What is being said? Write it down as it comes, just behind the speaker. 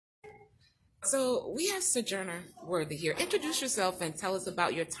So we have Sojourner Worthy here. Introduce yourself and tell us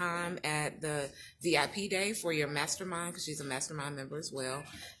about your time at the VIP Day for your Mastermind, because she's a Mastermind member as well,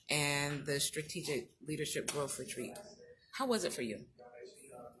 and the Strategic Leadership Growth Retreat. How was it for you?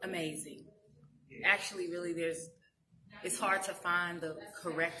 Amazing. Actually, really, it's hard to find the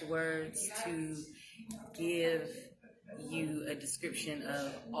correct words to give you a description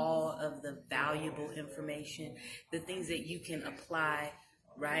of all of the valuable information, the things that you can apply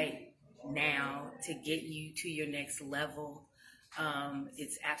right now to get you to your next level.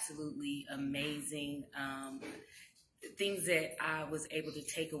 It's absolutely amazing. Things that I was able to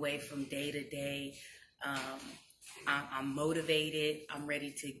take away from day to day. I'm motivated. I'm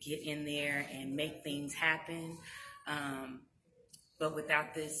ready to get in there and make things happen. But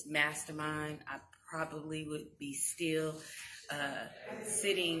without this mastermind, I probably would be still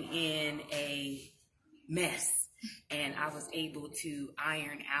sitting in a mess. And I was able to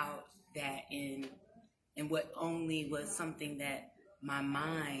iron out that in what only was something that my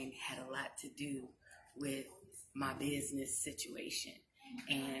mind had a lot to do with my business situation.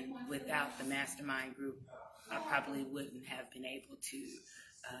 And without the mastermind group, I probably wouldn't have been able to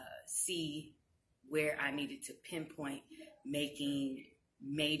see where I needed to pinpoint making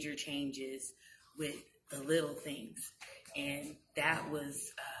major changes with the little things. And that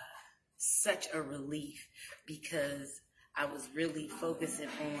was such a relief, because I was really focusing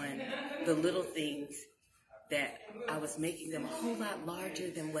on the little things that I was making them a whole lot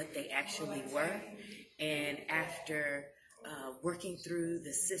larger than what they actually were. And after working through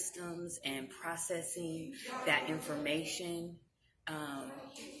the systems and processing that information,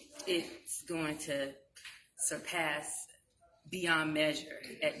 it's going to surpass beyond measure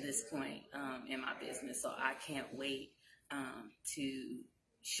at this point in my business. So I can't wait to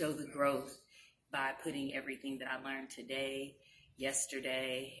show the growth by putting everything that I learned today,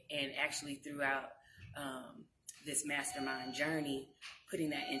 yesterday, and actually throughout this mastermind journey, putting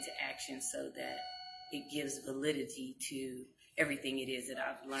that into action so that it gives validity to everything it is that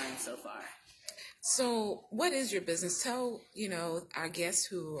I've learned so far. So what is your business? Tell, our guests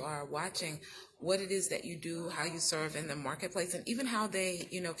who are watching what it is that you do, how you serve in the marketplace, and even how they,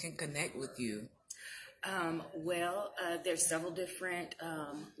 can connect with you. There's several different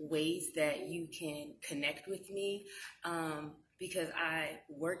ways that you can connect with me because I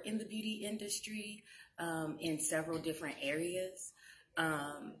work in the beauty industry in several different areas.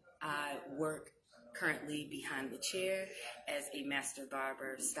 I work currently behind the chair as a master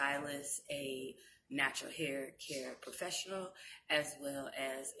barber, stylist, a natural hair care professional, as well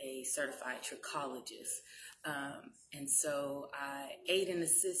as a certified trichologist. And so I aid and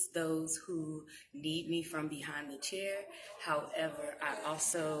assist those who need me from behind the chair. However, I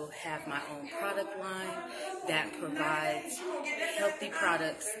also have my own product line that provides healthy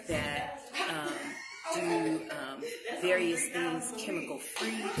products that do various things chemical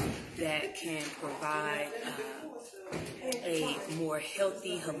free that can provide a more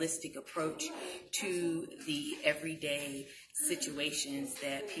healthy, holistic approach to the everyday situations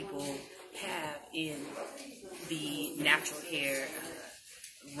that people have in the natural hair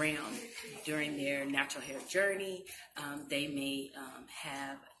realm. During their natural hair journey, they may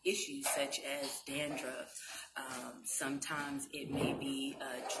have issues such as dandruff. Sometimes it may be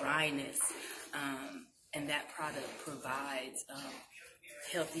dryness, and that product provides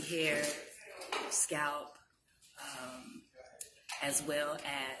healthy hair, scalp, as well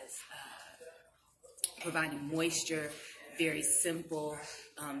as providing moisture. Very simple.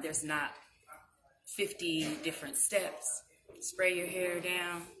 There's not 50 different steps. Spray your hair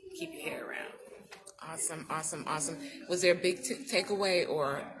down, keep your hair around. Awesome, awesome, awesome. Was there a big takeaway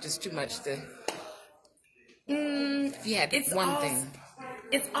or just too much to... if you had one thing.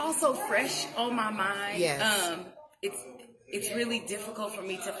 It's also fresh on my mind. Yes. It's really difficult for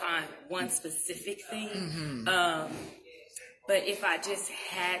me to find one specific thing. Mm-hmm. But if I just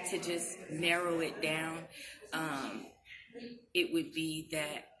had to just narrow it down, it would be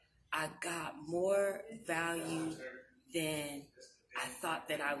that I got more value than I thought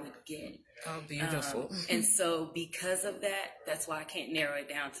that I would get. Oh, beautiful. And so because of that, that's why I can't narrow it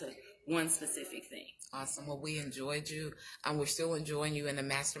down to one specific thing. Awesome. Well, we enjoyed you. We're still enjoying you in the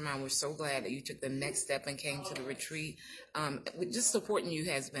mastermind. We're so glad that you took the next step and came to the retreat. Just supporting you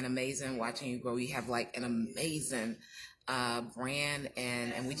has been amazing, watching you grow. You have like an amazing brand,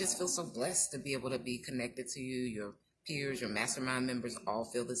 and we just feel so blessed to be able to be connected to you. Your peers, your mastermind members all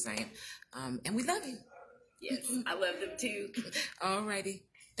feel the same. And we love you. Yes, I love them too. All righty.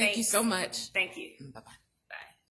 Thank you so much. Thank you. Bye-bye.